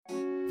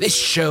This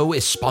show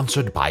is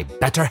sponsored by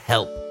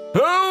BetterHelp.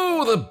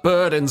 Oh, the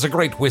burdens a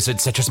great wizard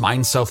such as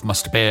myself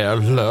must bear,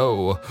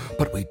 lo.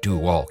 But we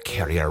do all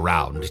carry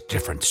around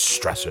different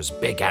stressors,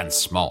 big and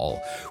small.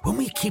 When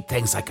we keep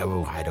things like,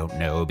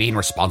 being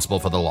responsible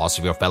for the loss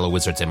of your fellow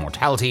wizard's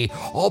immortality,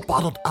 all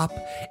bottled up,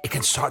 it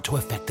can start to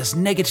affect us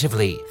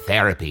negatively.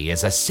 Therapy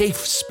is a safe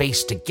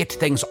space to get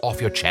things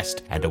off your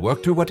chest and to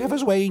work through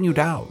whatever's weighing you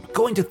down.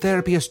 Going to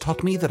therapy has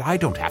taught me that I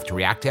don't have to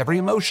react to every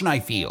emotion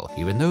I feel,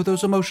 even though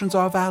those emotions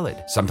are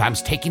valid.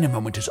 Sometimes taking a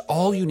moment is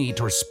all you need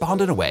to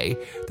respond in a way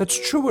that's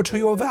truer to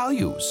your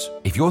values.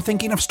 If you're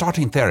thinking of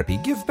starting therapy,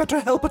 give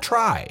BetterHelp a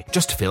try.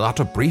 Just fill out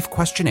a brief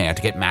questionnaire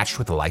to get matched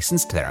with a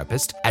licensed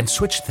therapist and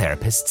switch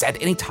therapists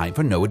at any time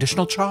for no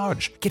additional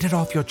charge. Get it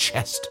off your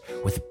chest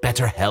with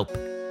BetterHelp.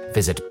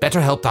 Visit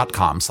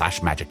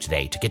betterhelp.com/magic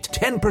today to get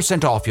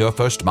 10% off your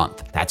first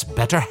month. That's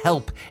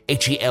BetterHelp,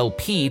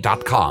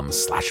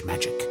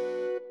 HELP.com/magic.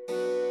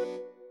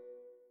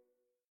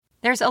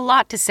 There's a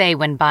lot to say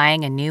when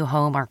buying a new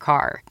home or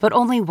car, but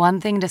only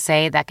one thing to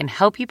say that can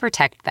help you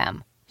protect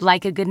them.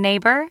 Like a good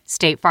neighbor,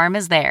 State Farm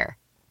is there.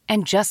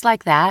 And just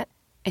like that,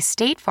 a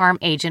State Farm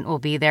agent will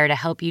be there to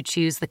help you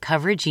choose the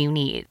coverage you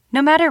need,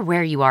 no matter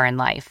where you are in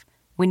life.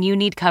 When you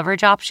need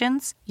coverage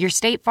options, your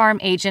State Farm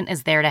agent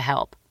is there to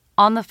help,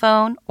 on the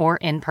phone or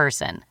in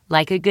person.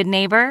 Like a good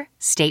neighbor,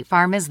 State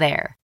Farm is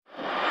there.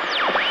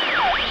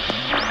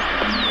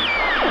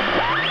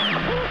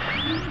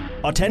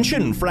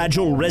 Attention,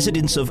 fragile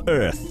residents of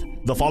Earth.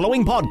 The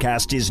following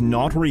podcast is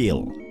not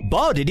real,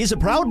 but it is a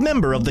proud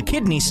member of the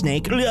Kidney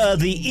Snake,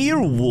 the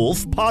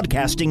Earwolf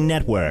Podcasting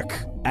Network.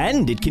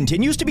 And it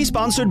continues to be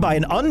sponsored by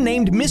an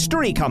unnamed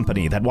mystery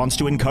company that wants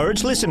to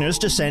encourage listeners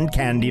to send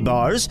candy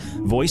bars,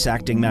 voice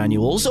acting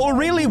manuals, or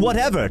really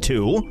whatever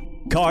to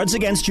Cards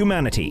Against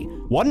Humanity,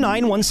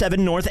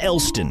 1917 North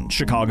Elston,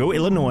 Chicago,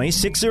 Illinois,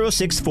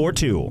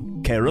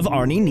 60642. Care of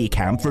Arnie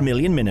Niekamp,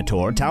 Vermilion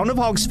Minotaur, Town of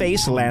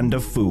Hogsface, Land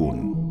of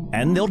Foon.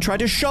 And they'll try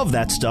to shove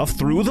that stuff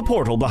through the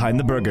portal behind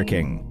the Burger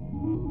King.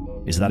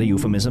 Is that a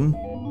euphemism?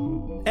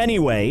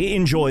 Anyway,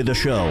 enjoy the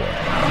show.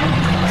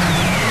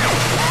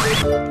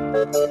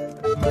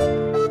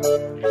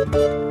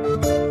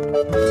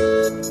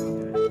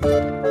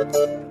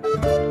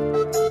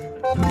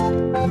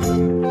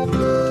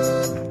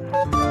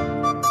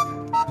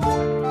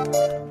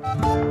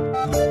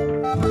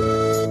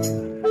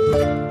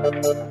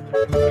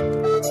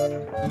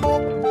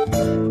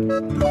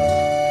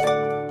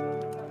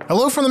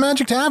 Hello from the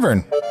Magic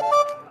Tavern,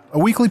 a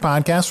weekly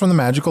podcast from the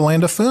magical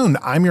land of Foon.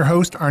 I'm your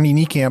host, Arnie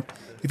Niekamp.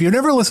 If you've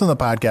never listened to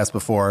the podcast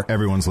before...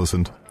 Everyone's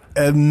listened.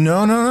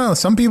 No.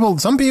 Some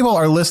people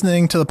are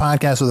listening to the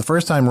podcast for the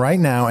first time right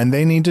now, and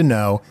they need to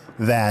know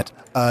that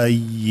a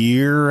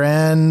year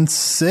and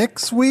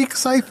 6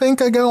 weeks, I think,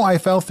 ago, I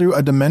fell through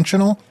a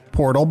dimensional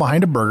portal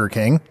behind a Burger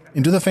King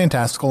into the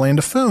fantastical land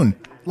of Foon.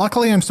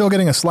 Luckily, I'm still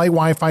getting a slight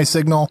Wi-Fi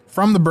signal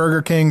from the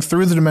Burger King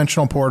through the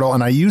dimensional portal,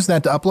 and I use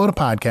that to upload a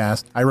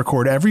podcast I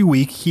record every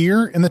week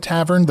here in the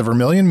tavern, the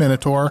Vermilion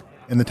Minotaur,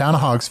 in the town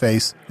of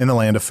Hogsface, in the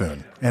land of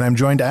Foon. And I'm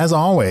joined, as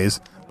always,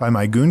 by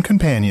my goon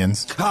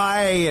companions.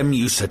 I am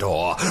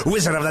Usador,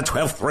 wizard of the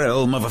 12th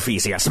realm of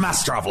Ephesius,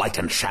 master of light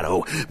and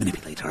shadow,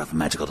 manipulator of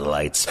magical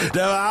delights,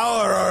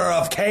 devourer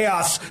of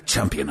chaos,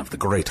 champion of the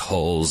great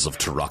halls of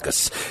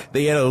Tarakas.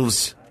 The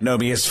elves know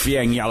me as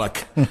Fiang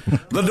Yalak.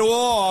 The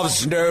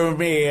dwarves know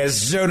me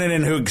as Zonin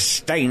and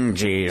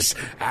Hugstanges.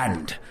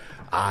 And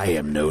I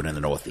am known in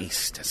the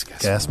northeast as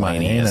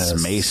Gasmanius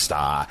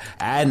Maystar.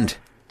 And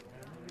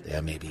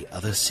there may be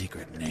other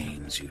secret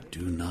names you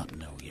do not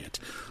know yet.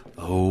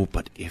 Oh,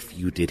 but if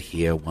you did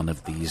hear one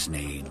of these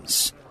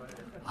names,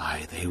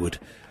 they would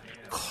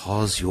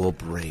cause your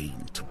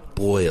brain to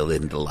boil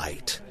in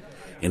delight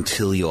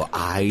until your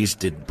eyes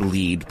did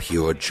bleed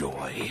pure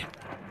joy.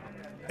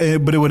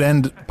 But it would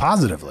end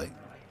positively.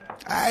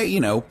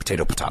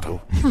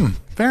 Potato.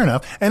 Fair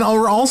enough. And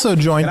we're also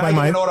joined by my... Can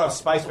I get an order of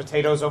spiced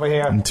potatoes over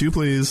here? 2,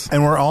 please.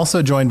 And we're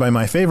also joined by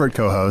my favorite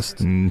co-host.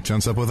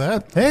 Chunt's up with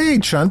that. Hey,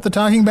 Chunt the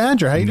Talking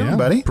Badger. How you doing,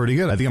 buddy? Pretty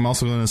good. I think I'm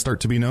also going to start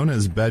to be known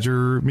as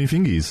Badger Me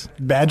Fingies.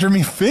 Badger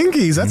Me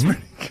Fingies. That's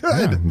pretty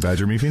good. Yeah,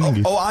 Badger Me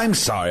Fingies. Oh, I'm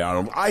sorry,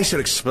 Arnold. I should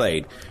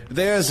explain.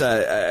 There's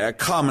a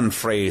common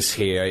phrase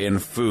here in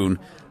Foon.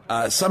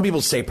 Some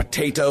people say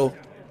potato.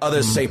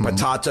 Others say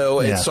potato.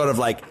 Yeah. It's sort of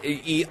like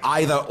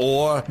either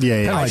or.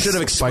 Yeah. I should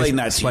have explained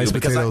that to you. Sliced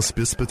potato,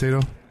 spice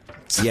potato?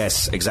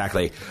 Yes,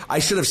 exactly. I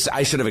should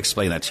have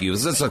explained that to you.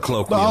 This is a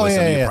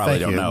colloquialism you probably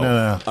don't know.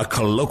 No. A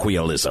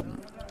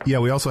colloquialism. Yeah,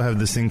 we also have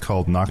this thing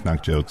called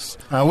knock-knock jokes.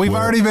 We've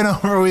already been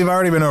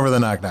over the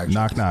knock-knock.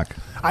 Knock-knock.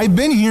 I've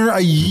been here a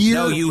year.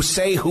 No, you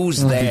say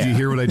who's there. Did you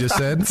hear what I just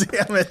said?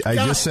 Damn it. I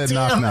just said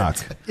knock-knock.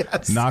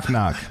 Yes.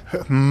 Knock-knock.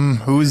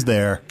 Who's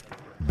there?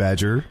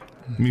 Badger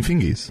Me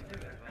Fingies.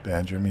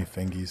 Badger Me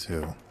Fingies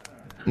who?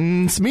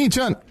 It's me,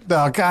 Chunt.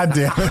 Oh, God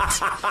damn it.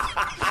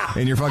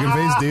 In your fucking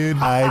face, dude.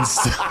 I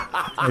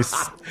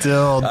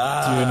still do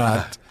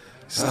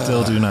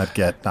not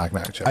get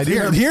knock-knock jokes.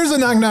 Here's a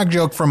knock-knock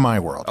joke from my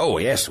world. Oh,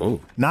 yes. Ooh.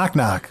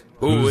 Knock-knock.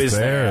 Who is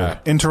there?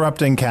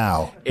 Interrupting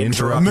cow.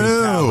 Interrupting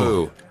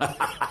Moo. cow.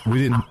 We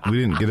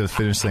didn't get to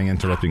finish saying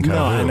interrupting No,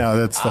 Kyle. I know.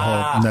 That's the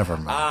whole... Never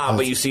mind.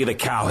 But you see, the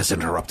cow has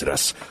interrupted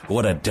us.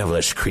 What a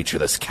devilish creature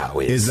this cow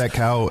is. Is that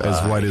cow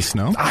as white as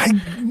snow?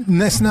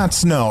 It's not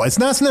snow. It's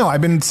not snow.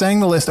 I've been saying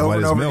the list over White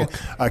and as over milk.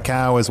 again. A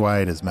cow is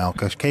white as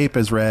milk. A cape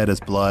is red as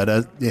blood.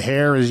 A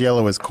hair is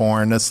yellow as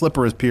corn. A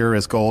slipper is pure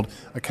as gold.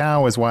 A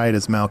cow is white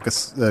as milk.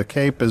 A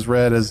cape is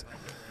red as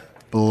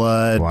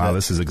blood. Wow,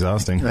 this is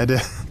exhausting. It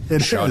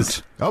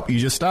is. Oh, you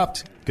just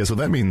stopped. Guess what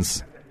that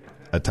means?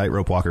 A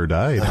tightrope walker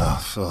died.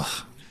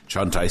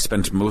 Chunt, I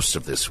spent most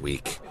of this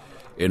week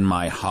in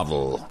my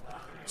hovel,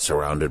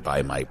 surrounded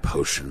by my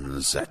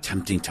potions,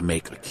 attempting to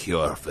make a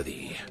cure for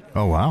thee.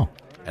 Oh, wow.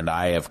 And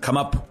I have come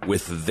up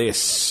with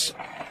this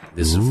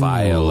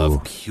vial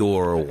of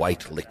pure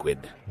white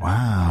liquid.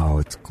 Wow,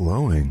 it's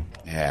glowing.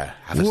 Yeah,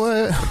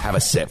 What? have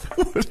a sip.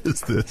 What is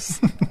this?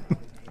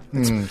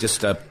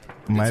 Just a...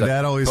 My it's a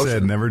dad always potion.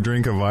 said, never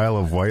drink a vial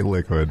of white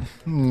liquid.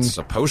 It's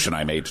a potion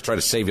I made to try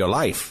to save your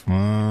life.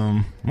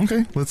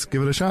 Okay, let's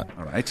give it a shot.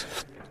 All right.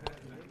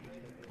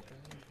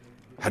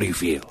 How do you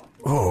feel?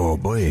 Oh,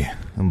 boy.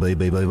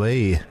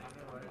 Boy.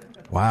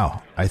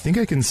 Wow. I think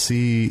I can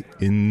see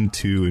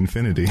into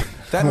infinity.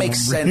 That makes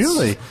sense.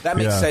 Really? That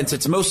makes Yeah. sense.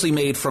 It's mostly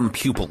made from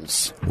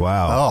pupils.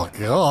 Wow. Oh,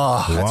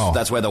 God. Wow.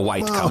 That's where the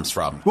white comes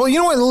from. Well, you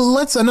know what?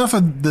 Let's enough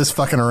of this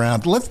fucking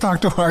around. Let's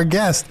talk to our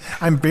guest.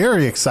 I'm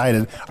very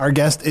excited. Our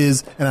guest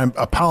is, and I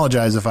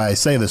apologize if I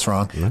say this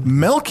wrong,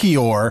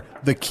 Melchior,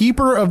 the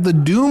keeper of the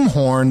doom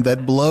horn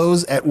that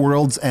blows at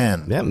world's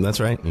end. Yeah, that's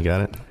right. You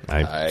got it.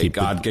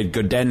 God,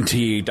 good den to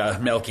you,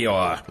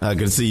 Melchior. Good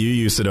to see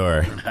you,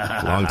 Usador.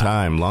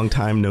 Long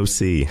time no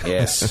see.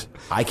 Yes,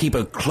 I keep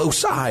a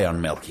close eye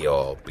on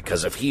Melchior,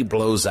 because if he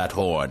blows that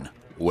horn,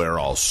 we're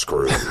all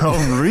screwed.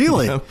 Oh,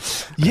 really?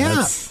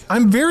 Yeah.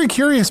 I'm very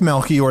curious,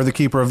 Melchior, the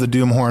keeper of the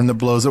doom horn that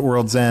blows at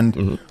world's end.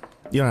 You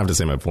don't have to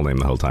say my full name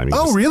the whole time. You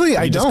Oh, just, really? You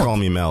I just don't. call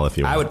me Mel if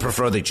you want. I would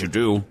prefer that you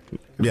do.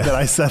 Yeah. That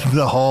I said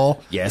the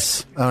whole.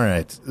 Yes. All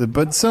right.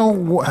 But so,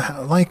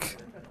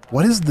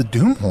 what is the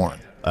doom horn?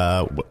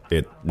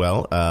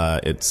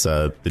 It's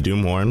the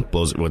doom horn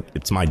blows.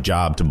 It's my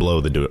job to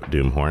blow the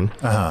doom horn.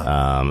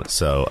 Now,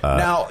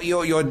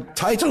 your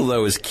title,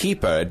 though, is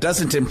Keeper. It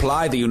doesn't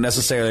imply that you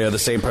necessarily are the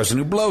same person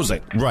who blows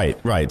it.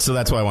 Right. So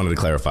that's why I wanted to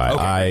clarify.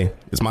 Okay.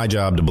 It's my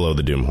job to blow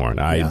the doom horn.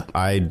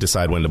 I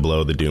decide when to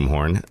blow the doom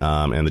horn,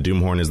 and the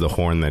doom horn is the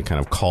horn that kind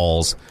of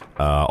calls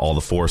all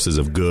the forces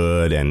of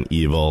good and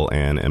evil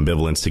and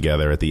ambivalence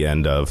together at the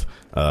end of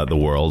the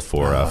world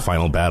for a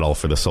final battle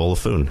for the soul of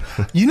Foon.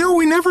 You know,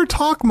 we never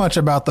talk much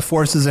about the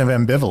forces of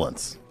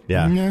ambivalence.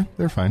 Yeah,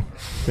 They're fine.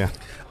 yeah.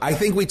 I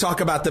think we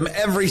talk about them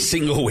every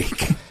single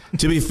week.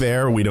 To be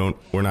fair, we're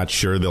not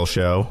sure they'll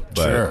show,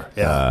 but Sure,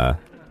 yeah.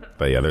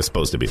 but yeah, they're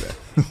supposed to be there.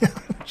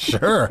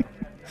 Sure.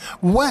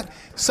 What?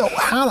 So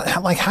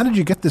how did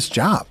you get this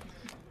job?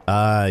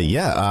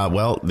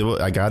 Well,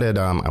 I got it.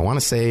 I want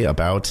to say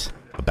about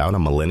a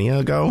millennia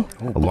ago,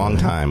 a long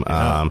time.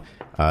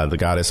 The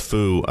goddess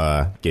Fu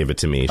gave it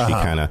to me. She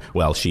kind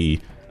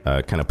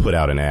of put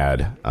out an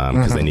ad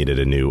because they needed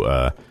a new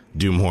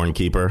Doomhorn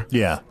keeper.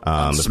 Yeah.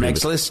 On the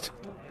Smeg's previous- list?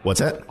 What's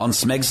that? On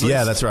Smeg's list?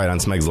 Yeah, that's right, on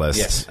Smeg's list.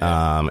 Yes.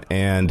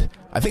 And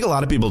I think a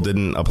lot of people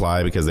didn't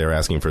apply because they were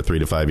asking for 3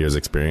 to 5 years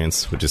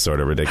experience, which is sort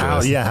of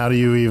ridiculous. How do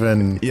you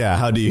even? Yeah,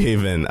 how do you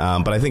even?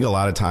 But I think a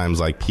lot of times,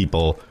 like,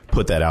 people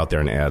put that out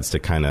there in ads to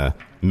kind of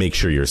make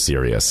sure you're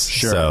serious.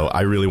 Sure. So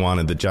I really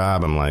wanted the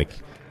job. I'm like,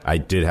 I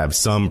did have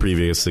some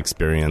previous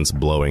experience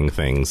blowing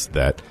things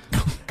that.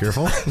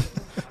 Careful.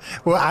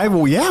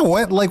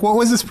 What? Like, what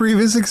was this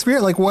previous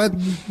experience? Like, what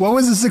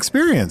was this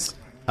experience?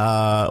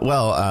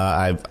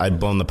 I've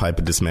blown the pipe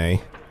of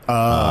dismay.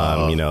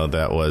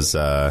 That was.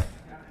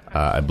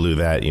 I blew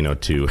that,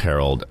 to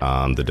herald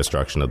the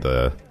destruction of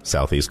the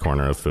southeast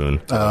corner of Foon.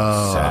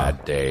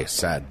 Sad day.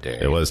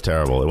 It was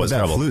terrible. It was That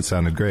terrible. flute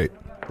sounded great.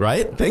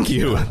 Right? Thank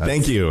you.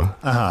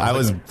 I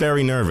was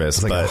very nervous,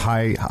 It's like but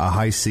a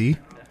high C.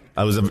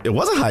 it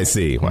was a high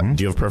C. What,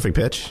 do you have perfect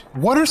pitch?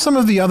 What are some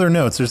of the other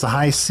notes? There's a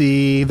high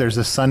C. There's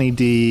a sunny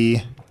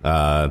D.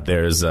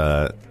 There's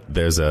the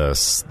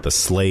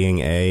slaying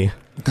A.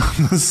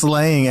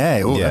 Slaying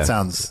A. Oh, Yeah. that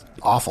sounds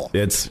awful.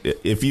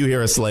 If you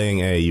hear a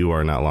slaying A, you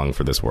are not long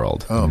for this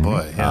world. Oh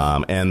boy. Yeah.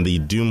 And the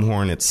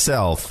Doomhorn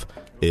itself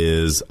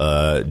is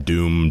a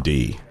Doom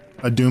D.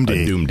 A Doom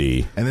D. A Doom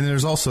D. And then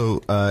there's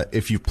also,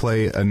 if you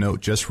play a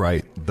note just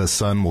right, the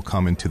sun will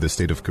come into the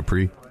state of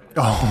Capri.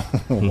 Oh,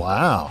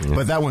 wow.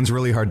 But that one's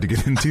really hard to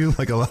get into.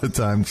 Like, a lot of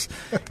times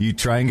you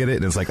try and get it,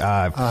 and it's like,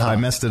 I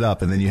messed it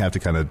up, and then you have to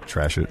kind of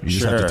trash it. You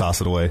just have Sure. to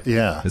toss it away.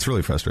 Yeah. It's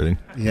really frustrating.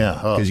 Yeah.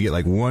 Oh. Because you get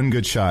like one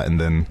good shot, and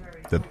then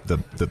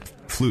the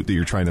flute that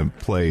you're trying to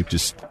play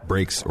just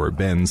breaks or it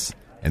bends,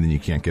 and then you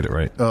can't get it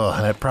right. Oh,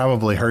 and it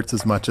probably hurts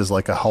as much as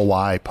like a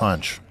Hawaii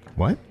punch.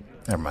 What?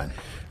 Never mind.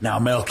 Now,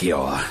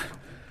 Melchior,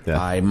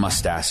 Yeah. I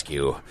must ask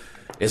you,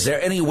 is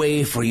there any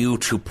way for you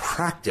to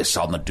practice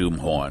on the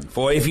Doomhorn?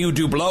 For if you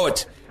do blow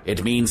it,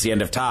 it means the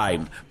end of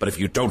time. But if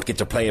you don't get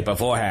to play it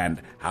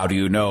beforehand, how do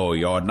you know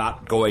you're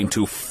not going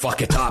to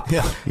fuck it up?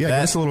 Yeah, give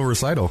us a little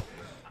recital.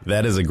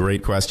 That is a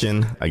great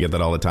question. I get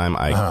that all the time.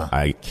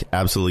 I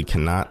absolutely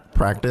cannot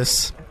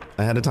practice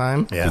ahead of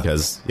time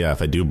because,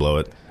 if I do blow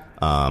it.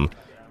 Well,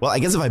 I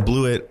guess if I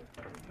blew it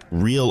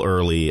real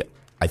early,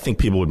 I think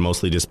people would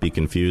mostly just be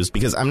confused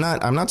because I'm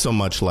not so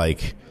much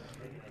like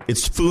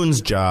it's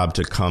Foon's job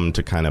to come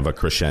to kind of a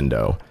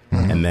crescendo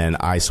and then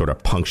I sort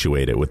of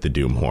punctuate it with the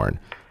doom horn.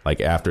 Like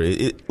after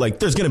it, like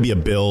there's going to be a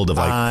build of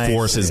like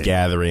forces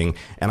gathering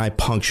and I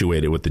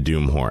punctuate it with the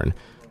doom horn.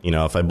 You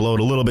know, if I blow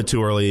it a little bit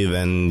too early,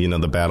 then, you know,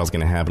 the battle's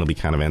going to happen. It'll be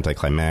kind of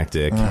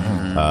anticlimactic.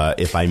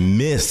 If I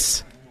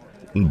miss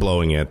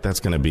blowing it, that's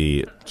going to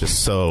be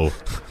just so,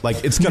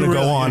 like, it's going to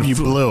go on. You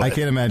blew it. I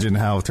can't imagine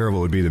how terrible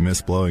it would be to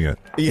miss blowing it.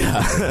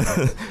 Yeah.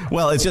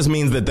 Well, it just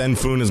means that then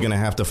Foon is going to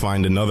have to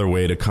find another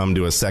way to come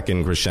to a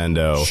second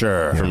crescendo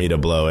for me to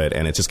blow it,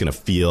 and it's just going to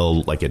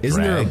feel like it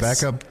Isn't drags.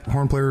 there a backup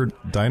horn player,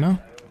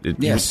 Dinah?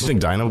 Yes. You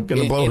think Dinah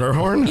going to blow her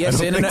horn?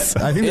 Yes, in an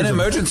an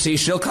emergency,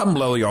 she'll come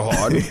blow your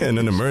horn. In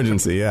an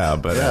emergency, yeah.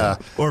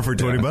 But Or for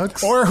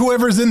 $20? Or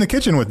whoever's in the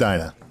kitchen with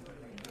Dinah.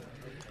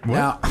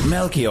 Now,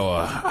 Melchior,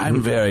 I'm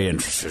very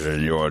interested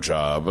in your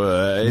job.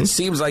 It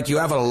seems like you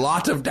have a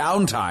lot of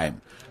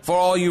downtime. For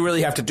all you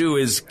really have to do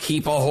is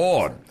keep a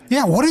horn.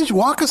 Yeah,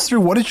 walk us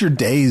through what are your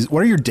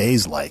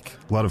days like?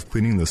 A lot of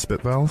cleaning the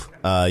spit valve?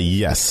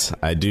 Yes,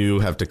 I do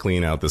have to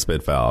clean out the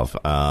spit valve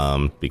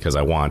because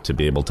I want to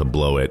be able to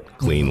blow it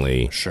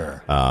cleanly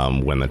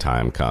when the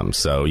time comes.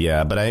 So,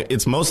 yeah, but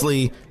it's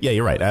mostly,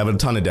 you're right. I have a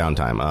ton of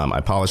downtime. I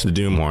polish the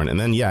doom horn, and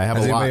then, I have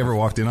Has a lot. anybody ever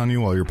walked in on you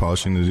while you're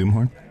polishing the doom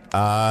horn?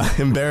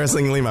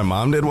 Embarrassingly, my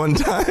mom did one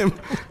time.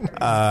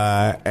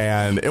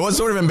 And it was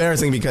sort of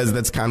embarrassing because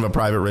that's kind of a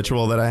private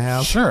ritual that I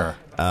have. Sure.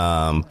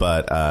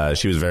 But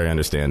she was very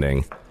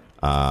understanding.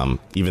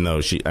 Even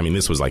though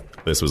this was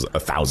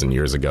 1,000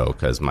 years ago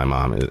because my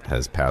mom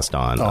has passed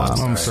on.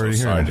 I'm sorry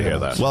to hear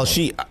that. Well,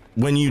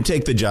 when you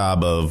take the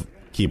job of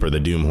Keeper of the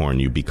Doomhorn,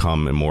 you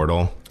become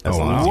immortal. As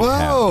long as you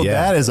have,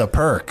 that is a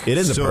perk. It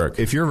is a perk.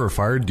 If you're ever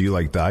fired, do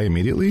you die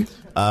immediately?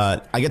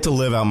 I get to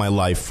live out my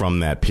life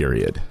from that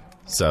period.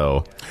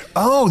 So,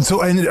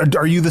 and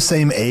are you the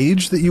same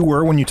age that you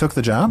were when you took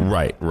the job?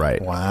 Right.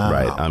 Wow.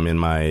 Right. I'm in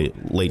my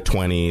late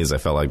 20s. I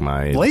felt like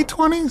my late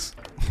 20s.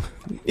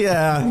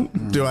 Yeah.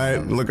 Do I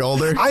look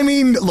older? I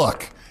mean,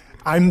 look,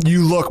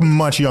 you look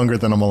much younger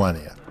than a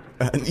millennial.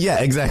 Yeah,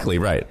 exactly.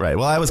 Right.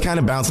 Well, I was kind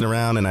of bouncing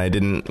around and I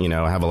didn't,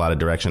 have a lot of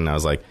direction. I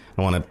was like,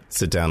 I want to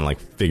sit down and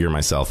figure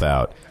myself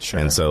out. Sure.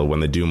 And so when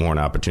the Doomhorn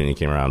opportunity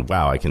came around,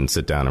 wow, I can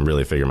sit down and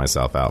really figure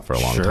myself out for a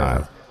long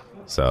time.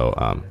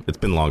 So it's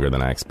been longer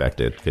than I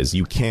expected because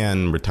you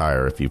can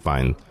retire if you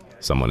find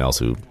someone else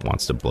who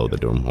wants to blow the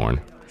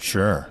Doomhorn.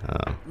 Sure.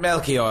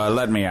 Melchior,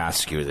 let me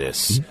ask you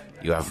this.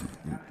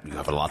 Mm-hmm. You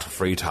have a lot of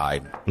free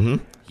time. Mm-hmm.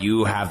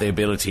 You have the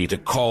ability to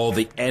call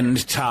the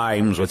end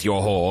times with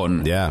your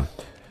horn. Yeah.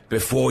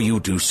 Before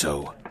you do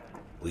so,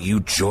 will you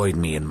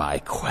join me in my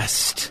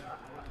quest?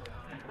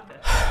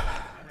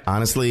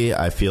 Honestly,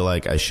 I feel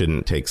like I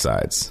shouldn't take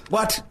sides.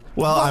 What?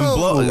 Well,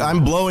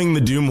 I'm blowing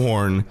the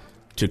Doomhorn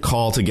to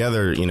call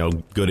together,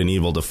 good and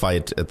evil to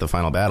fight at the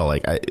final battle.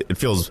 It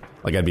feels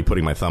like I'd be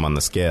putting my thumb on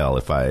the scale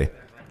if I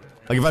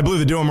blew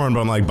the Doomhorn,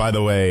 but I'm like, by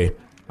the way,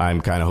 I'm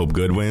kind of hope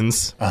good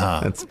wins.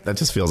 That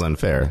just feels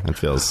unfair. It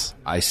feels.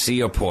 I see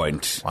your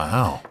point.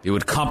 Wow. You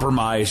would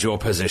compromise your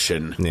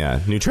position. Yeah,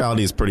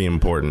 neutrality is pretty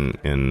important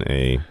in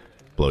a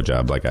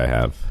blowjob like I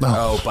have.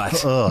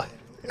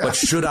 But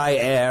should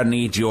I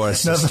need your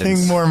assistance?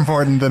 Nothing more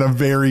important than a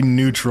very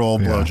neutral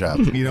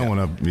blowjob. You don't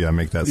want to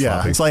make that sloppy.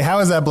 Yeah, it's like, how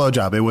is that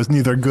blowjob? It was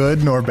neither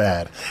good nor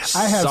bad.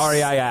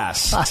 Sorry I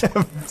asked. I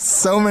have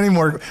so many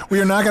more.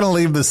 We are not going to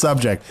leave the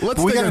subject.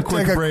 Let's take a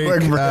quick break.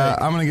 I'm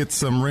going to get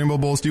some Rainbow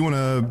Bowls. Do you want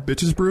a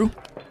Bitches Brew?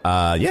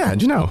 Yeah,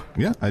 how'd you know?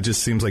 Yeah, it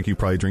just seems like you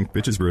probably drink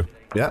Bitches Brew.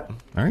 Yeah.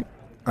 All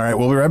right,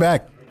 we'll be right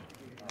back.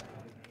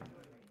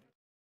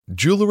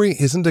 Jewelry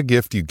isn't a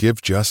gift you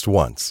give just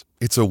once.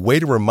 It's a way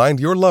to remind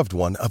your loved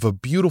one of a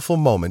beautiful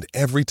moment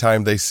every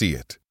time they see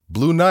it.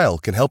 Blue Nile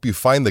can help you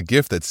find the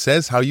gift that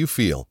says how you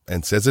feel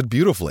and says it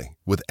beautifully,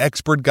 with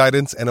expert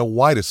guidance and a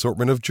wide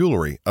assortment of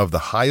jewelry of the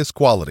highest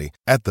quality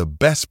at the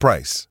best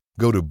price.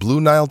 Go to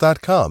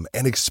BlueNile.com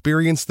and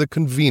experience the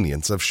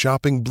convenience of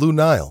shopping Blue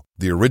Nile,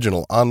 the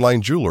original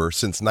online jeweler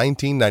since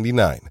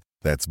 1999.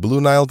 That's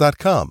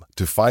BlueNile.com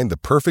to find the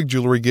perfect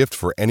jewelry gift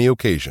for any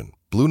occasion.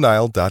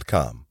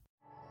 BlueNile.com.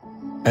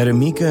 At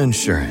Amica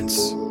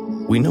Insurance,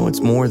 we know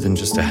it's more than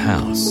just a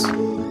house.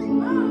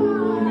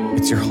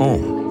 It's your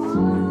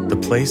home, the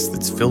place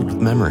that's filled with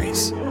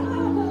memories.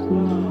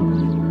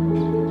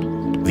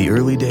 The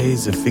early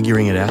days of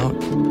figuring it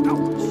out,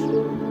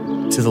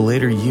 to the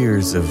later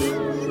years of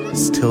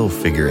still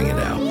figuring it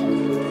out.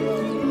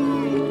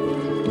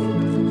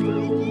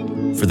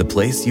 For the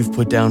place you've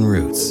put down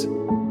roots,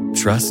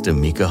 trust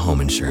Amica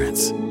Home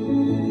Insurance.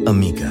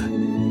 Amica,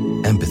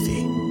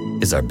 empathy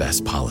is our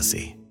best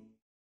policy.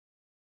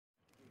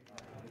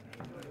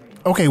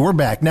 Okay, we're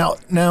back. Now,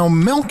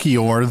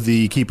 Melchior,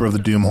 the Keeper of the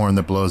Doomhorn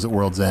that blows at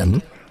World's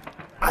End,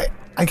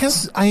 I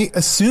guess I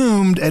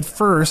assumed at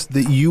first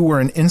that you were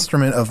an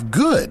instrument of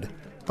good,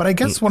 But I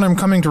guess what I'm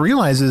coming to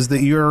realize is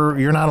that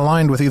you're not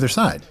aligned with either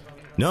side.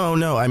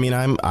 No. I mean,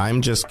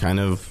 I'm just kind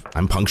of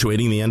I'm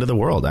punctuating the end of the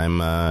world.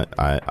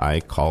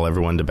 I call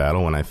everyone to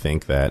battle when I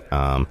think that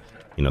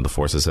the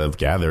forces have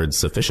gathered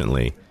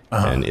sufficiently,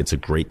 and it's a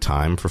great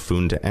time for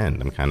Foon to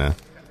end. I'm kind of,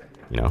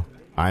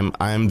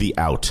 I'm the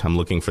out. I'm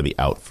looking for the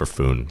out for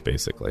Foon,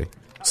 basically.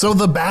 So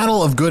the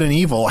battle of good and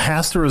evil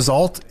has to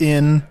result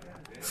in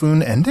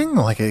Foon ending.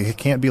 Like it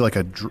can't be like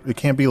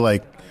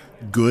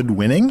good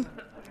winning.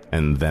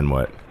 And then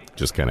what?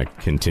 Just kind of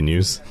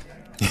continues.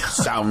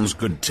 Sounds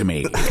good to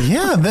me.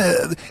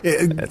 Yeah,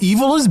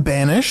 evil is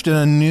banished in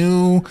a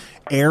new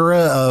era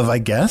of, I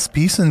guess,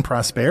 peace and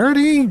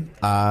prosperity.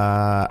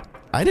 I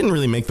didn't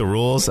really make the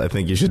rules. I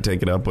think you should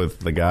take it up with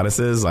the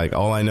goddesses. Like,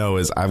 all I know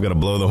is I've got to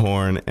blow the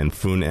horn and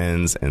Foon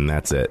ends, and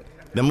that's it.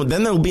 Then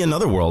there'll be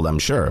another world, I'm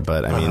sure.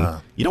 But, I mean,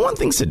 you don't want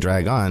things to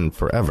drag on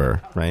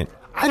forever, right?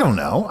 I don't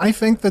know. I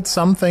think that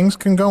some things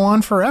can go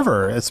on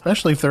forever,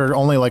 especially if they're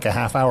only like a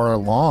half hour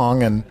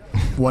long and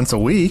once a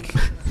week.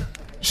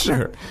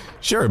 Sure.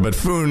 But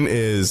Foon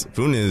is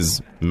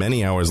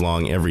many hours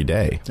long every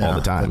day, all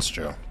the time. That's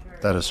true.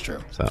 That is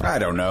true. So. I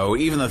don't know.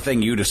 Even the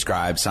thing you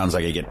described sounds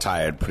like you get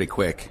tired pretty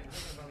quick.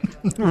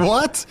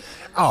 What?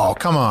 Oh,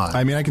 come on.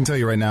 I mean, I can tell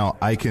you right now,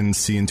 I can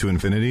see into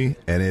infinity,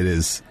 and it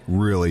is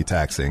really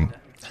taxing.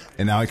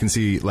 And now I can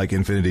see, like,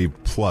 infinity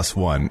plus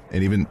one,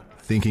 and even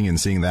thinking and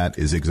seeing that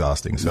is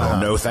exhausting. So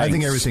no thanks. I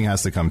think everything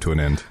has to come to an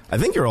end. I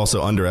think you're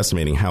also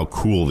underestimating how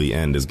cool the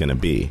end is going to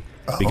be.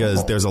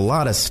 Because there's a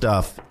lot of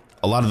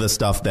the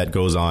stuff that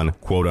goes on,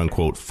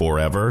 quote-unquote,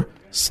 forever,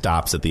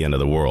 stops at the end of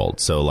the world.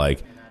 So,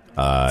 like...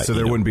 so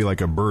there wouldn't be,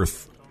 like, a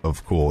birth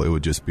of cool. It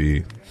would just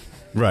be...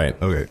 Right.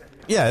 Okay.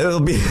 Yeah, it'll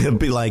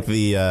be like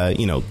the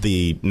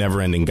the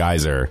never-ending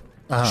geyser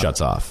shuts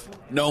off.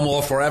 No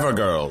more forever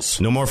girls.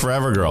 No more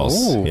forever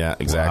girls. Ooh, yeah,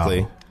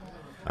 exactly. Wow.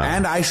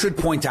 And I should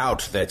point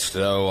out that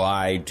though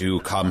I do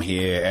come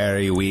here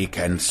every week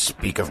and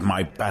speak of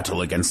my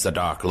battle against the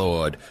Dark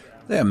Lord,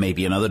 there may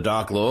be another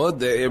Dark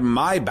Lord.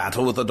 My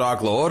battle with the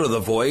Dark Lord or the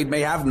Void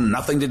may have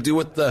nothing to do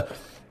with the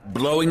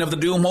blowing of the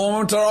doom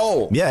horn at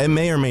all. Yeah, it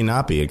may or may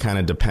not be. It kind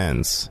of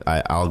depends.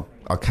 I'll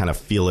kind of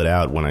feel it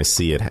out when I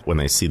see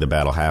the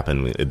battle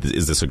happen.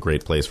 Is this a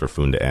great place for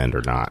Foon to end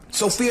or not?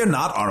 So fear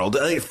not, Arnold.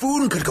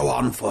 Foon could go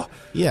on for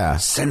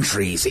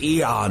centuries,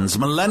 eons,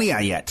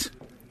 millennia yet.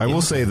 I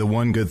will say the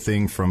one good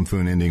thing from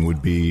Foon ending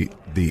would be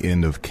the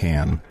end of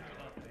Can.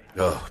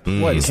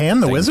 What, Can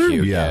the Wizard?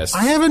 You, Yeah. yes.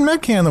 I haven't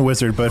met Can the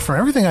Wizard, but from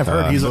everything I've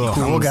heard, he's a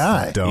cool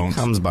guy. He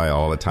comes by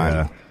all the time.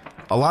 Yeah.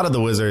 A lot of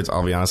the wizards,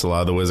 I'll be honest,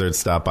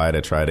 stop by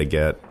to try to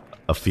get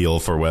a feel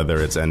for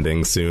whether it's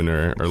ending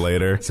sooner or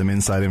later. Some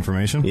inside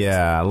information?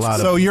 Yeah, a lot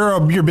So of...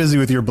 you're busy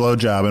with your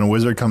blowjob, and a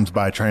wizard comes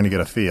by trying to get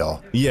a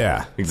feel.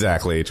 Yeah,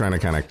 exactly. Trying to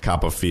kind of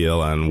cop a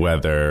feel on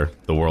whether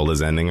the world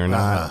is ending or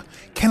not.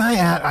 Can I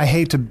add? I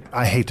hate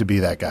to be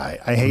that guy.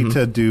 I hate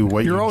to do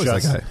what You're you always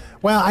just. that guy.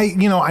 Well,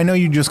 I know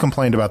you just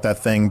complained about that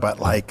thing, but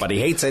But he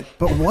hates it.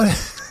 But what?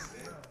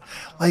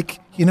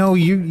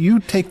 You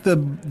take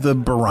the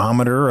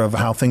barometer of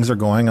how things are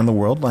going in the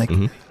world.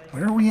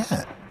 Where are we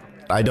at?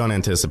 I don't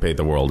anticipate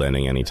the world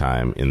ending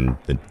anytime in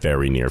the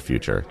very near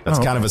future. That's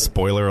kind of a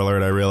spoiler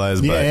alert, I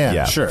realize. But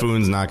Yeah, sure.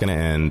 Foon's not going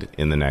to end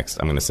in the next,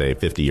 I'm going to say,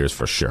 50 years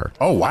for sure.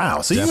 Oh,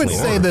 wow. So Definitely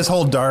you would say this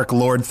whole Dark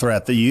Lord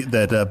threat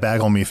that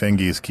Bagel Me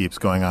Fingies keeps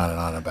going on and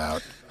on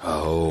about.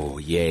 Oh,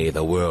 yea,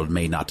 the world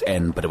may not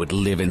end, but it would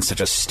live in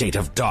such a state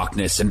of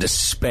darkness and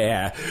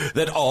despair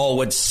that all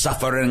would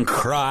suffer and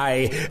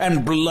cry,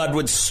 and blood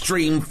would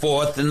stream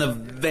forth in the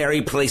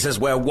very places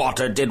where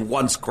water did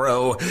once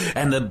grow,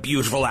 and the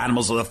beautiful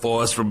animals of the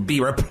forest would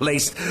be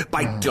replaced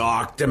by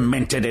dark,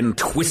 demented, and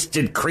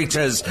twisted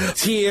creatures.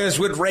 Tears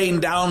would rain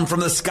down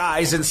from the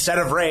skies instead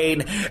of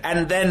rain,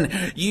 and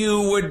then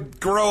you would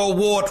grow a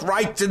wart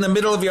right in the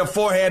middle of your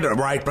forehead,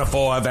 right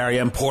before a very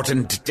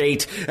important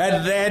date,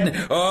 and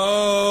then...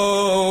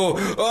 And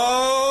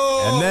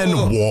then,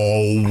 whoa.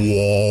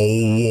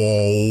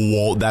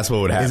 That's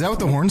what would happen. Is that what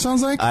the horn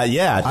sounds like?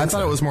 Yeah. I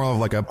thought it was more of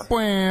like a...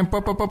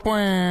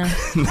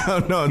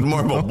 No, it's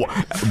more of a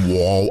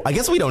whoa. I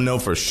guess we don't know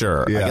for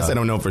sure. Yeah. I guess I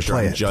don't know for sure.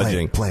 I'm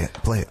judging. Play it.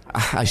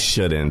 I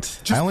shouldn't.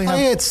 Just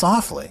play it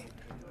softly.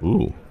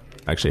 Ooh.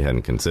 Actually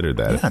hadn't considered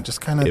that. Yeah, just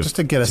kind of just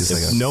to get us.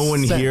 If no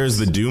one hears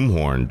the doom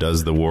horn,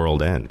 does the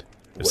world end?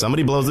 If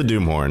somebody blows the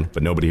doom horn,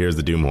 but nobody hears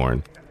the doom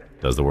horn,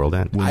 does the world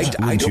end?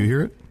 Wouldn't you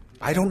hear it?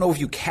 I don't know if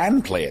you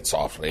can play it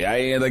softly.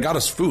 The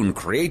goddess Foon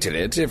created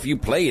it. If you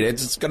played it,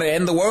 it's going to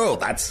end the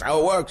world. That's how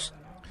it works.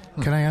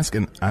 Can I ask?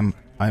 And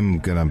I'm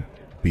gonna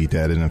be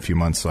dead in a few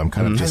months, so I'm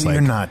kind of just like...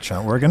 You're not,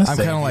 Sean. We're going to I'm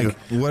say... kind of like,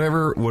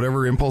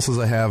 whatever impulses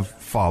I have,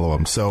 follow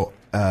them. So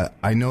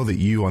I know that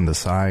you on the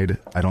side,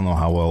 I don't know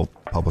how well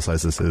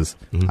publicized this is,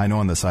 I know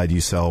on the side you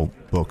sell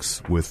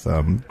books with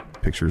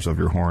pictures of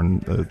your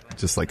horn,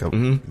 just like a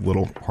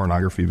little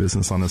hornography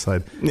business on the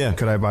side. Yeah.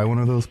 Could I buy one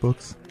of those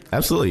books?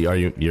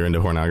 Absolutely. You're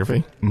into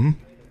hornography? Mm-hmm.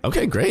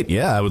 Okay, great.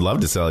 Yeah, I would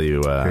love to sell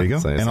you. There you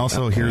go. And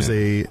also, here's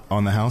a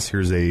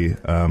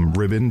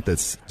ribbon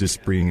that's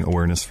just bringing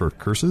awareness for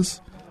curses.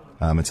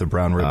 It's a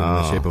brown ribbon in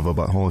the shape of a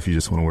butthole. If you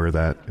just want to wear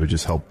that, it would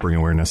just help bring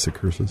awareness to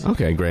curses.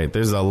 Okay, great.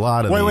 There's a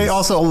lot of Wait. these.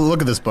 Also,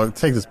 look at this book.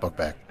 Take this book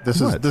back.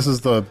 This What?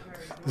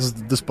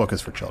 book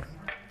is for children.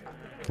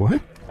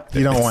 What?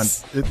 You don't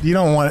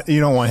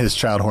want his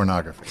child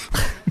pornography.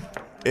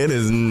 It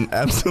is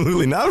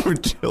absolutely not for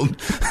children.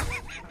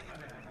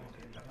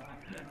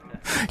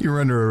 You're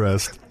under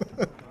arrest.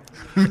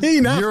 Me,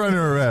 not You're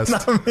under arrest.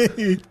 Not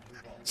me.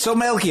 So,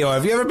 Melchior,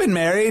 have you ever been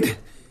married?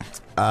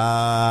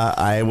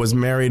 I was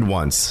married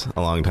once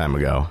a long time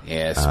ago.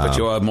 Yes, but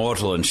you were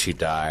mortal and she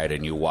died,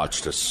 and you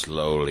watched her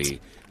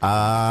slowly.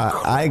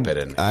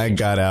 I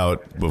got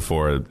out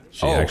before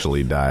she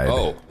actually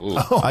died.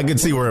 I could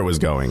see where it was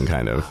going,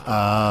 kind of.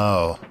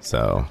 Oh.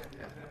 So,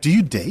 do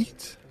you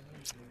date?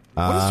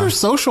 What is your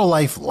social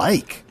life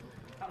like?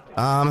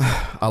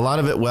 A lot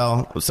of it.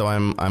 Well, so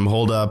I'm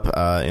holed up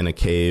in a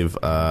cave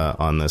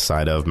on the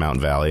side of Mount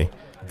Valley.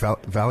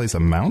 Valley's a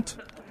mount?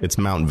 It's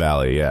Mount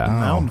Valley, yeah.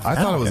 Mount I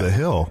thought it was a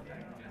hill.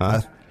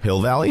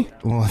 Hill Valley?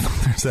 Well,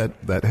 there's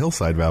that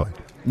hillside valley.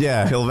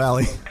 Yeah, Hill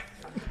Valley.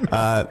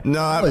 I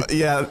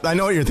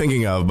know what you're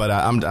thinking of, but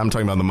I'm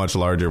talking about the much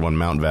larger one,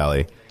 Mount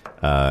Valley,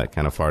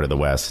 kind of far to the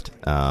west.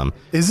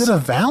 Is it a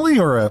valley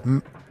or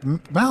a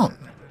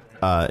mountain?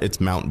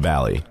 It's Mount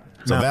Valley.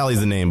 So Mount- Valley's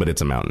the name, but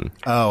it's a mountain.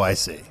 Oh, I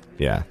see.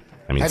 Yeah.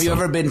 I mean, Have you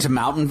ever been to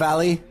Mountain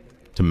Valley?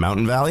 to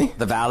Mountain Valley?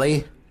 The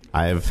valley?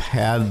 I've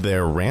had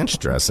their ranch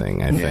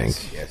dressing, I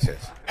think. Yes.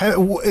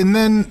 And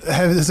then,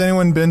 has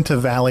anyone been to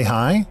Valley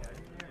High?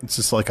 It's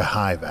just like a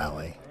high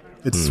valley.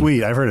 It's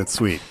sweet. I've heard it's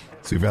sweet.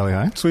 Sweet Valley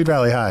High? Sweet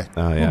Valley High.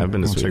 Oh, yeah, I've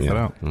been to I'll Sweden. check that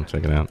out. I'll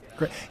check it out.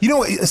 Great. You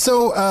know,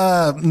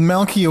 so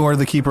Melchior,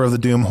 the keeper of the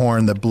doom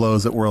horn that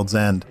blows at world's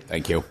end.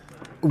 Thank you.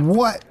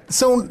 What?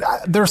 So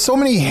there are so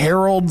many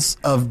heralds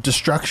of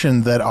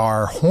destruction that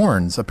are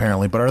horns,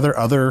 apparently. But are there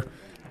other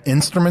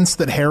instruments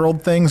that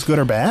herald things, good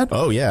or bad?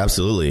 Oh yeah,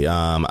 absolutely.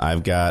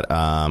 I've got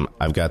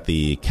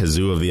the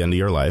kazoo of the end of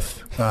your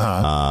life.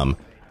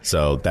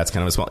 So that's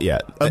kind of a small, yeah.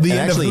 At the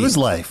end of whose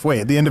life?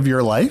 Wait, at the end of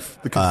your life?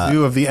 The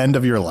kazoo of the end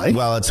of your life?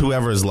 Well, it's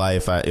whoever's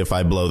life. If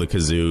I blow the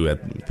kazoo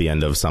at the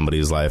end of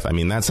somebody's life, I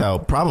mean, that's how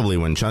probably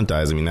when Chunt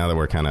dies. I mean, now that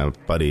we're kind of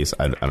buddies,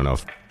 I don't know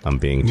if I'm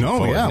being too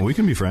forward. Yeah, we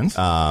can be friends.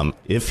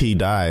 If he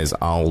dies,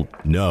 I'll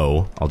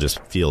just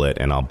feel it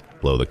and I'll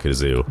blow the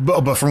kazoo.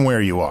 But from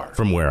where you are?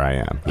 From where I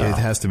am. It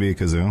has to be a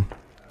kazoo.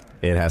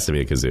 It has to be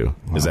a kazoo.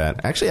 Wow. Is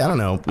that actually? I don't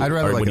know. I'd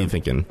rather. What are you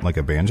thinking? Like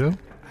a banjo?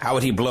 How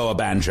would he blow a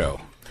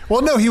banjo?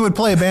 Well, no, he would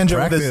play a banjo.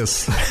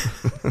 Practice.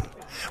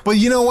 But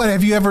you know what?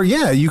 Have you ever?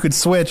 Yeah, you could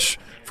switch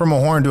from a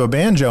horn to a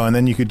banjo, and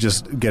then you could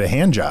just get a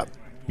hand job.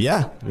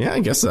 Yeah,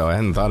 I guess so. I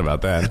hadn't thought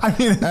about that. I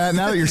mean,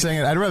 now that you're saying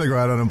it, I'd rather go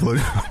out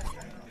unemployed.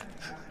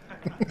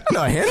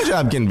 No, a hand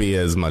job can be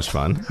as much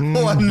fun.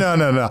 Well,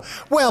 no.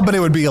 Well, but it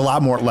would be a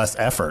lot less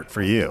effort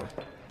for you.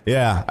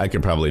 Yeah, I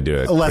could probably do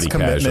it. Less pretty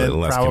commitment, casually.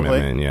 Less probably.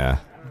 commitment, yeah.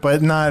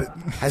 But not.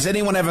 Has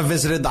anyone ever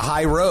visited the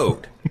high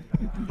road?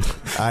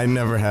 I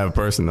never have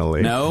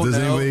personally. No. Does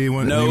anybody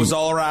want nose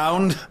all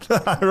around?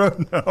 I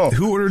wrote no.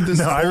 Who ordered this?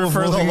 No, I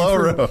prefer the low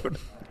road.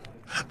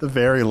 The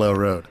very low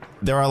road.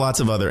 There are lots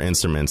of other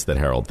instruments that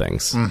herald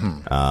things.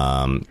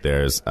 Mm-hmm.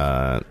 There's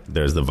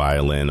the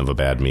violin of a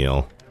bad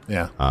meal.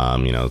 Yeah.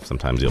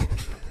 Sometimes you'll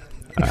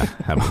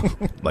have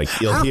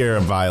you'll hear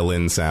a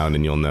violin sound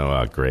and you'll know,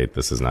 oh, great,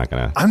 this is not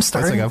gonna. I'm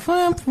starting. It's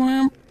like a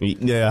wham.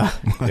 Yeah.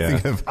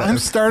 I'm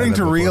starting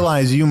to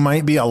realize you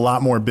might be a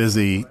lot more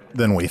busy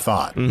than we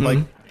thought.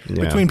 Mm-hmm.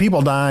 Between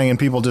people dying and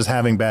people just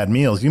having bad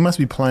meals, you must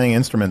be playing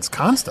instruments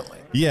constantly.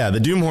 Yeah, the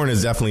doom horn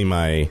is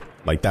definitely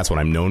that's what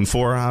I'm known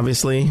for,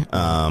 obviously.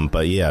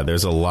 But yeah,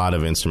 there's a lot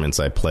of instruments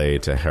I play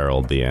to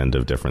herald the end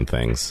of different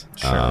things.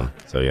 Sure.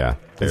 So yeah.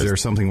 Is there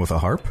something with a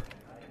harp?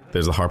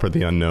 There's a harp of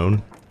the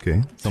unknown.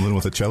 Okay. Something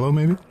with a cello,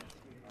 maybe?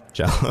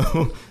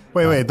 Cello.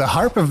 Wait, the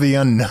harp of the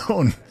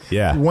unknown.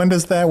 Yeah. When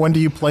do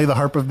you play the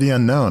harp of the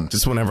unknown?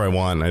 Just whenever I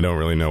want. I don't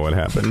really know what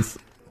happens.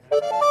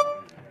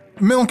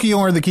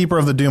 Melchior, the keeper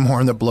of the doom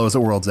horn that blows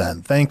at world's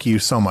end. Thank you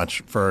so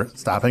much for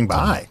stopping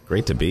by.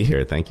 Great to be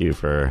here. Thank you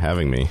for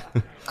having me.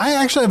 I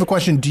actually have a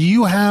question.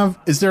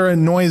 Is there a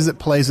noise that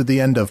plays at the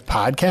end of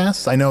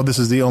podcasts? I know this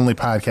is the only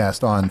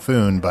podcast on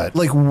Foon, but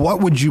what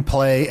would you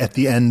play at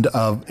the end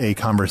of a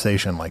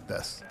conversation like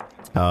this?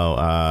 Oh,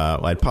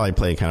 I'd probably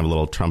play kind of a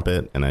little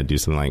trumpet, and I'd do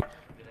something like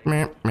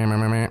meh, meh, meh,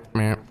 meh,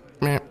 meh,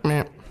 meh,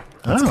 meh.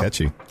 That's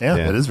catchy. Yeah,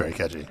 it is very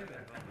catchy.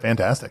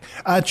 Fantastic.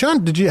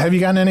 Chunt, have you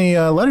gotten any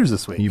letters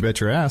this week? You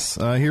bet your ass.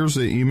 Here's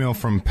an email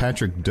from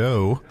Patrick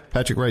Doe.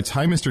 Patrick writes,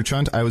 "Hi, Mr.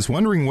 Chunt. I was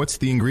wondering what's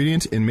the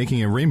ingredient in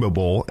making a rainbow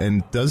bowl,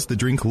 and does the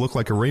drink look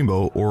like a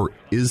rainbow, or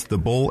is the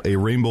bowl a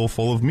rainbow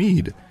full of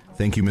mead?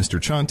 Thank you,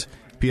 Mr. Chunt.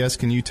 P.S.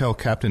 Can you tell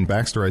Captain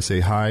Baxter I say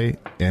hi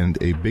and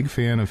a big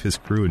fan of his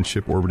crew and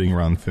ship orbiting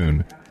around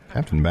Foon."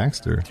 Captain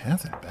Baxter.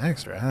 Captain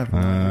Baxter. I have no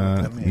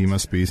idea what that he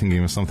must be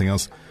thinking of something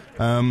else.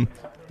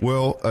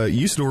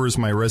 Usador is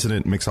my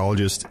resident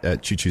mixologist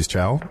at Choo Choo's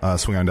Chow.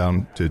 Swing on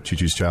down to Choo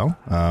Choo's Chow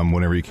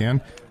whenever you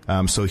can.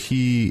 So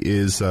he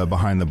is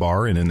behind the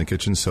bar and in the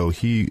kitchen, so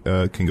he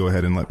can go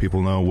ahead and let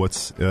people know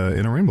what's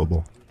in a rainbow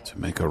bowl. To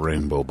make a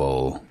rainbow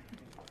bowl,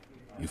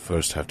 You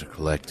first have to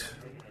collect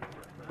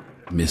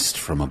mist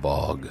from a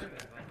bog.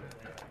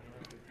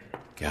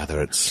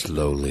 Gather it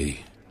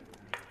slowly.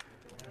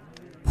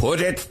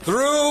 Put it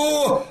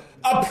through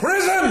a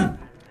prism!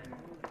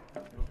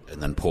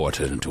 And then pour it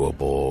into a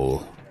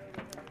bowl.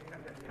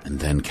 And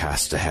then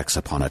cast a hex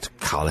upon it,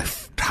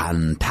 Caliph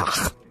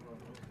Tantach.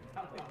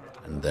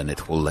 And then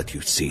it will let you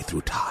see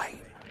through time.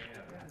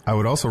 I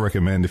would also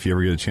recommend, if you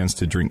ever get a chance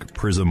to drink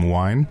Prism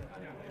wine,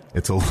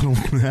 it's a little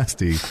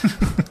nasty.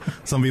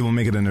 Some people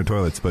make it in their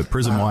toilets, but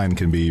Prism wine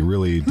can be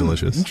really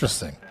delicious.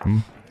 Interesting.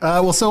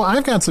 Well, so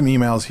I've got some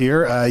emails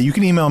here. You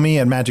can email me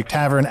at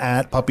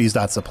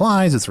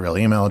magictavern@puppies.supplies. It's a real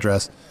email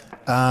address.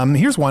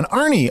 Here's one.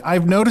 Arnie,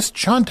 I've noticed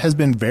Chunt has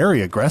been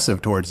very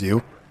aggressive towards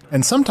you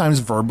and sometimes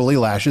verbally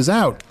lashes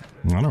out.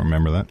 I don't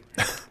remember that.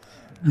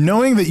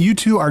 Knowing that you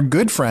two are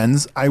good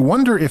friends, I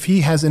wonder if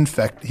he has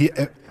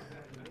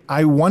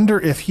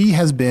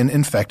been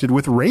infected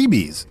with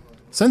rabies.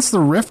 Since the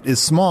rift is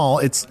small,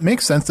 it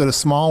makes sense that a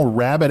small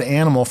rabid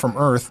animal from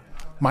Earth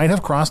might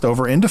have crossed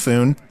over into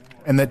Foon,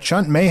 and that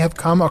Chunt may have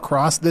come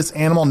across this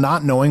animal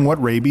not knowing what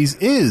rabies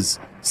is.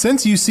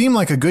 Since you seem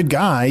like a good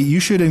guy, you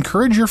should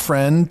encourage your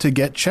friend to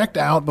get checked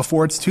out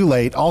before it's too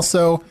late.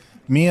 Also,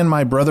 me and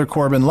my brother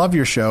Corbin love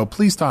your show.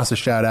 Please toss a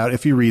shout out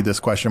if you read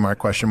this ?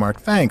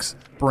 Thanks,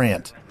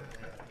 Brant.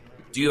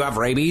 Do you have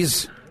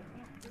rabies?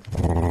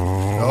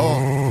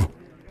 Oh.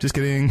 Just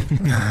kidding.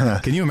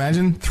 Can you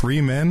imagine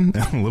 3 men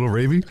and a little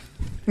rabies?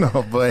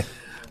 Oh, boy.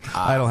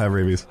 I don't have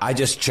rabies. I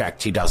just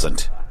checked. He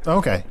doesn't.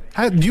 Okay.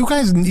 Do you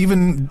guys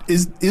even...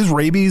 Is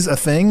rabies a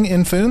thing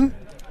in Foon?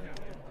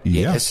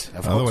 Yes. Yeah.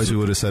 Otherwise, we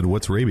would have said,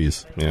 what's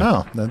rabies?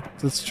 Yeah. Oh,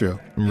 that's true.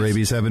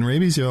 Rabies having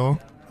rabies, y'all.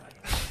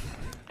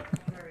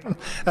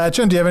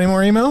 Chen, do you have any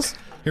more emails?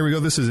 Here we go.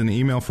 This is an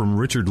email from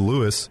Richard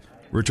Lewis.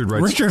 Richard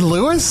writes... Richard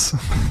Lewis?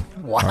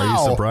 Wow. Are you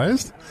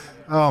surprised?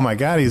 Oh, my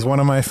God. He's one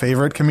of my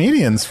favorite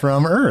comedians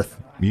from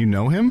Earth. You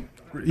know him?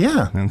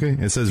 Yeah. Okay.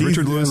 It says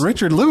Richard Lewis.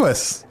 Richard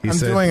Lewis. I'm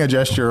doing a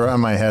gesture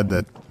on my head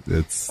that...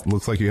 It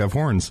looks like you have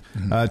horns.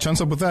 Chunks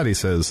up with that, he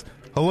says...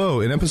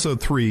 Hello, in episode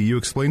 3, you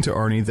explained to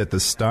Arnie that the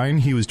stein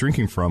he was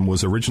drinking from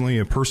was originally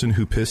a person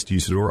who pissed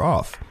Usador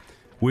off.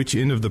 Which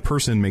end of the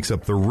person makes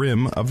up the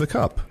rim of the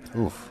cup?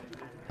 Oof.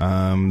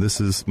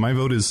 My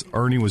vote is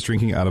Arnie was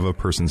drinking out of a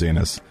person's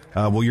anus.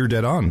 Well, you're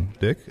dead on,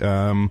 Dick.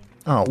 Oh,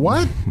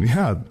 what?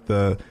 Yeah,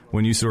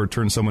 when Usador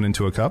turns someone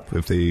into a cup,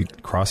 if they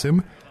cross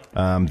him,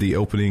 the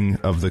opening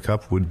of the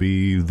cup would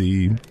be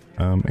the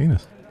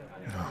anus.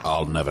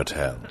 I'll never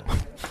tell.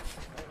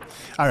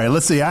 All right,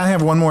 let's see. I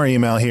have one more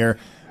email here.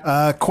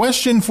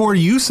 Question for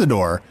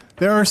Usador.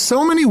 There are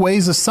so many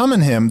ways to summon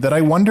him that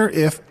I wonder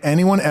if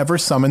anyone ever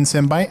summons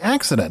him by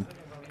accident.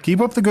 Keep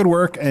up the good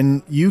work,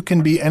 and you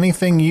can be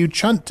anything you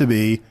chunt to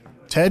be.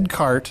 Ted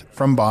Cart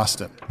from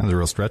Boston. That's a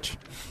real stretch.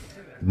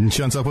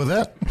 Chunts up with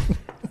that?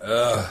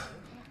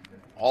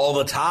 All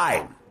the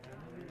time.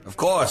 Of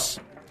course.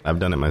 I've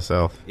done it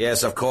myself.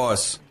 Yes, of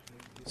course.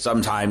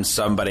 Sometimes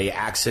somebody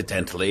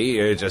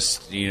accidentally,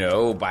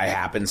 by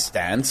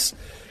happenstance...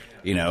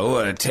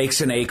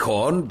 takes an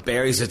acorn,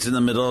 buries it in the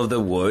middle of the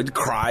wood,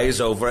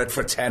 cries over it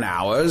for 10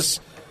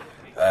 hours,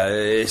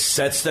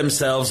 sets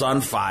themselves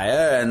on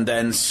fire, and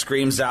then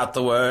screams out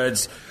the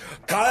words,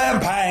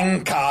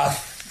 Kalampanka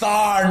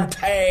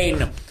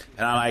Tharntain.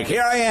 And I'm like,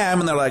 here I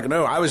am. And they're like,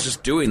 no, I was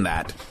just doing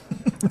that.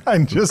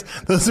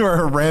 Those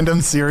are a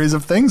random series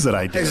of things that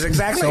I do.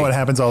 Exactly. So it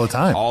happens all the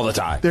time. All the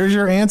time. There's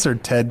your answer,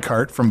 Ted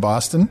Cart from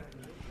Boston.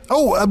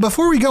 Oh,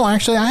 before we go,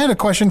 actually, I had a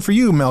question for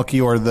you,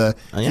 Melchior, the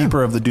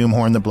keeper of the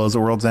Doomhorn that blows the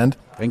world's end.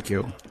 Thank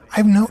you.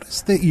 I've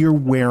noticed that you're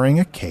wearing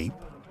a cape,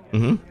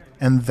 and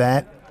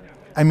that,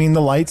 the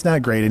light's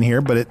not great in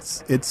here, but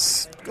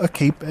it's a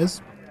cape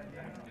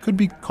could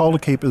be called a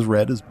cape as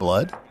red as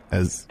blood.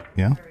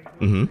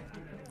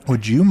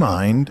 Would you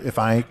mind if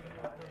I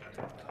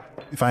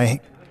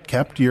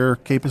kept your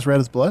cape as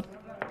red as blood?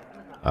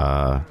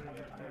 Well,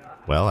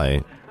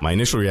 my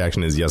initial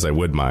reaction is yes, I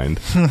would mind.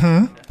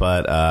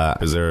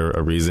 But is there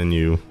a reason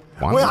you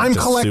want? Well, I'm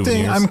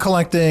collecting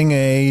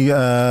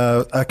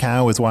a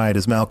cow as white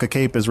as milk, a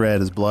cape as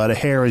red as blood, a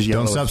hair as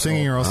yellow. Don't stop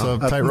singing, or else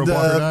Tightrope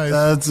Walker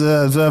dies.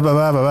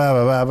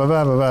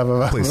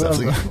 Please stop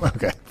singing.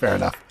 Okay, fair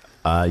enough.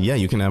 Yeah,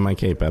 you can have my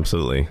cape,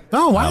 absolutely.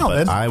 Oh wow,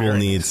 but I will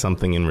need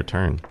something in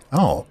return.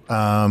 Oh,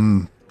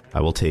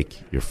 I will take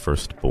your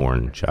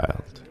firstborn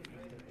child.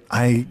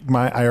 I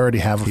already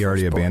have. He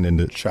already abandoned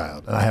it.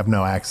 Child, and I have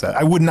no access.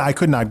 I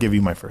could not give you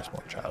my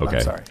firstborn child. Okay.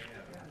 I'm sorry.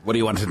 What do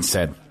you want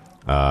instead?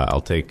 I'll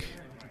take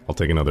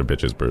another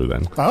bitch's brew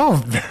then. Oh,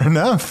 fair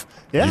enough.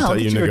 Yeah,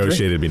 you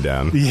negotiated me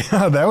down.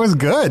 Yeah, that was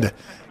good.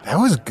 That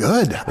was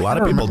good. A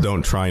lot of people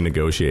don't try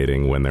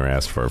negotiating when they're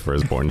asked for a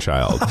firstborn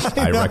child.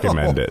 I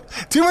recommend it.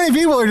 Too many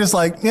people are just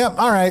like, yep,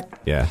 all right.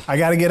 Yeah. I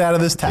got to get out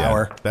of this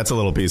tower. Yeah. That's a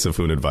little piece of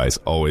food advice.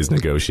 Always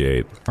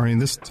negotiate. Arnie,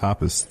 this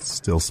top is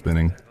still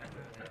spinning.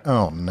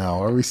 Oh,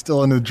 no. Are we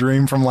still in a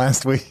dream from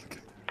last week?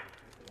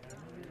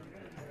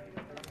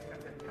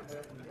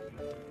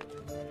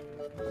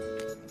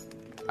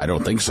 I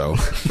don't think so.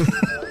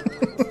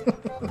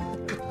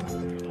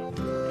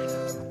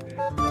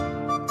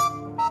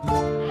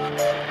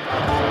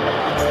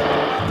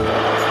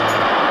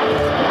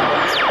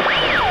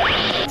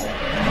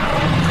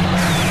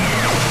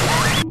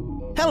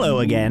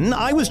 Hello again.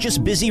 I was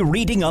just busy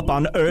reading up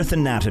on Earth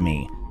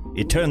anatomy.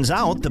 It turns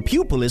out the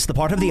pupil is the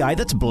part of the eye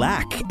that's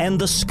black, and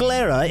the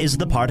sclera is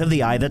the part of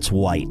the eye that's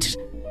white.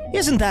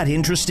 Isn't that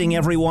interesting,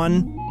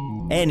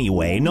 everyone?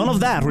 Anyway, none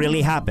of that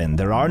really happened.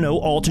 There are no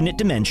alternate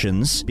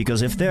dimensions,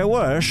 because if there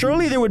were,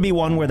 surely there would be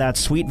one where that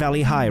Sweet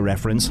Valley High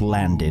reference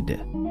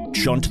landed.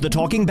 Chunt the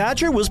Talking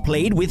Badger was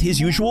played with his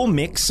usual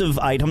mix of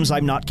items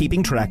I'm not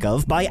keeping track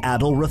of by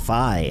Adol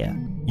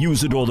Rafai.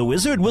 Usador the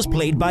Wizard was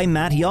played by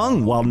Matt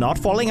Young while not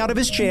falling out of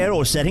his chair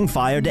or setting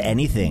fire to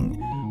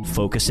anything,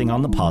 focusing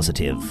on the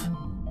positive.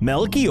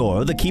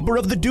 Melchior, the Keeper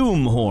of the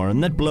Doom Horn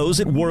that blows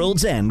at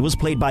World's End, was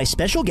played by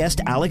special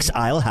guest Alex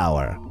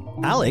Eilhauer.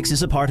 Alex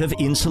is a part of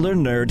Insular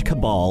Nerd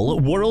Cabal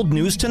World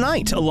News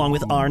Tonight, along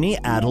with Arnie,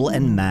 Adel,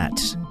 and Matt.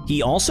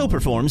 He also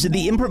performs in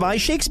the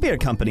Improvised Shakespeare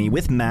Company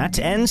with Matt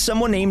and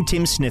someone named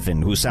Tim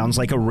Sniffen, who sounds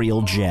like a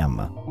real gem.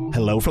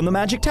 Hello from the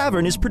Magic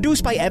Tavern is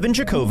produced by Evan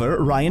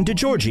Jacover, Ryan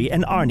DeGiorgi,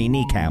 and Arnie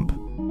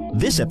Niekamp.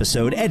 This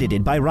episode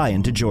edited by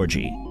Ryan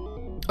DeGiorgi.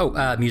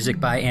 Music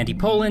by Andy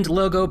Poland,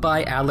 logo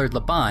by Allard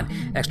Laban,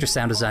 extra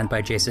sound design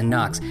by Jason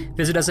Knox.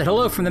 Visit us at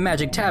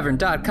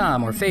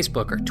hellofromthemagictavern.com or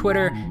Facebook or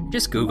Twitter.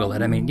 Just Google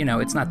it. I mean,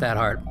 it's not that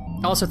hard.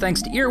 Also,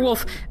 thanks to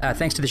Earwolf,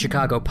 thanks to the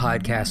Chicago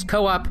Podcast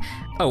Co-op.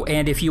 Oh,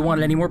 and if you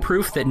wanted any more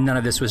proof that none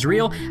of this was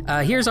real,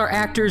 here's our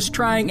actors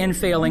trying and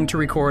failing to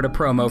record a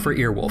promo for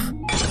Earwolf.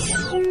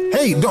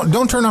 Hey,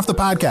 don't turn off the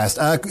podcast.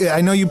 I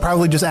know you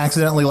probably just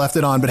accidentally left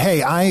it on, but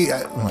hey, I'm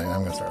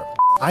going to start.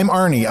 I'm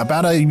Arnie.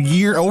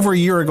 Over a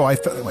year ago, I'm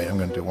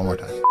going to do it one more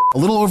time. A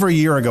little over a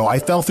year ago, I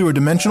fell through a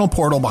dimensional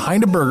portal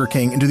behind a Burger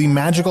King into the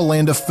magical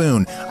land of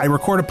Foon. I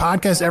record a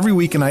podcast every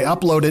week and I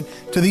upload it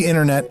to the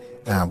internet.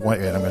 I'm going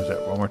to do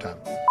it one more time.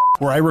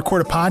 Where I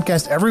record a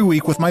podcast every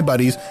week with my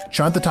buddies,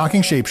 Chunt the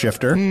Talking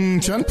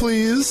Shapeshifter. Chunt,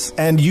 please.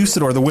 And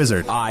Usador the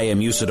Wizard. I am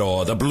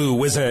Usador, the Blue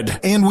Wizard.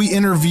 And we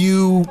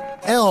interview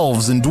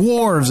elves and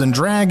dwarves and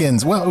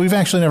dragons. Well, we've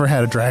actually never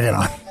had a dragon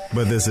on.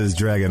 But this is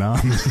Dragon On.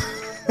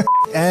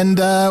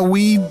 And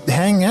we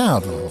hang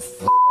out.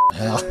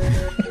 Hell.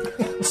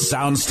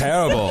 Sounds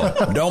terrible.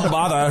 Don't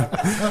bother.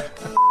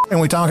 And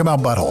we talk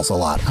about buttholes a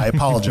lot. I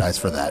apologize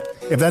for that.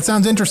 If that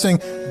sounds interesting,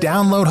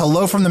 download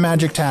Hello from the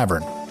Magic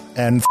Tavern.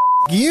 And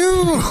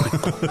you!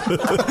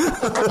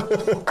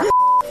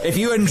 If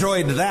you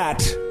enjoyed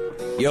that,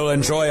 you'll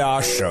enjoy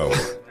our show.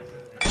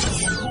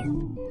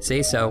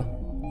 Say so.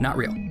 Not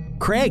real.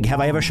 Craig,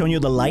 have I ever shown you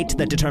the light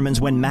that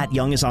determines when Matt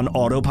Young is on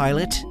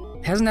autopilot?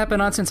 Hasn't that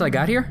been on since I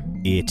got here?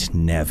 It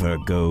never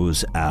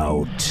goes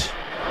out.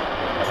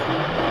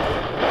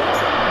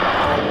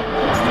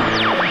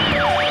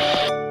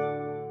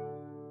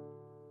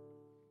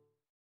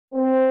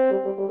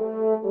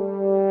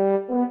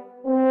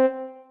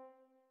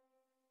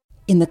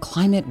 In the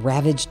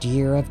climate-ravaged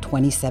year of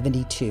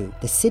 2072,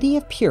 the city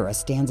of Pura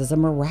stands as a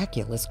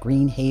miraculous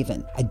green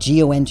haven, a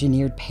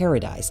geoengineered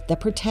paradise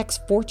that protects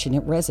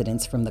fortunate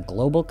residents from the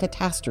global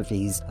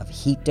catastrophes of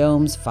heat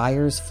domes,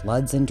 fires,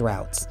 floods, and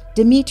droughts.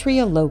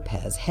 Demetria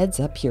Lopez heads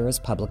up Pura's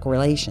public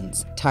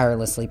relations,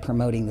 tirelessly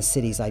promoting the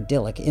city's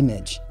idyllic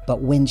image.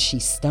 But when she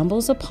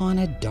stumbles upon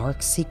a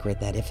dark secret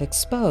that, if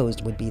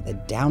exposed, would be the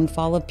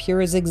downfall of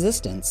Pura's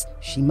existence,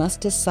 she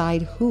must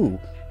decide who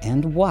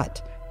and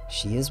what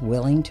she is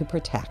willing to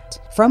protect.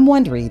 From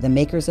Wondery, the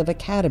makers of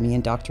Academy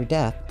and Dr.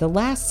 Death, The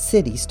Last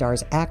City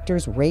stars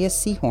actors Reyes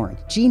Sehorn,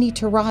 Jeannie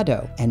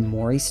Torrado, and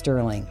Maury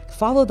Sterling.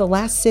 Follow The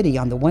Last City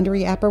on the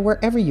Wondery app or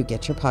wherever you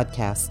get your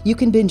podcasts. You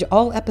can binge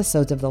all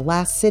episodes of The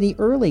Last City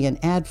early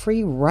and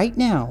ad-free right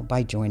now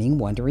by joining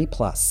Wondery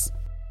Plus.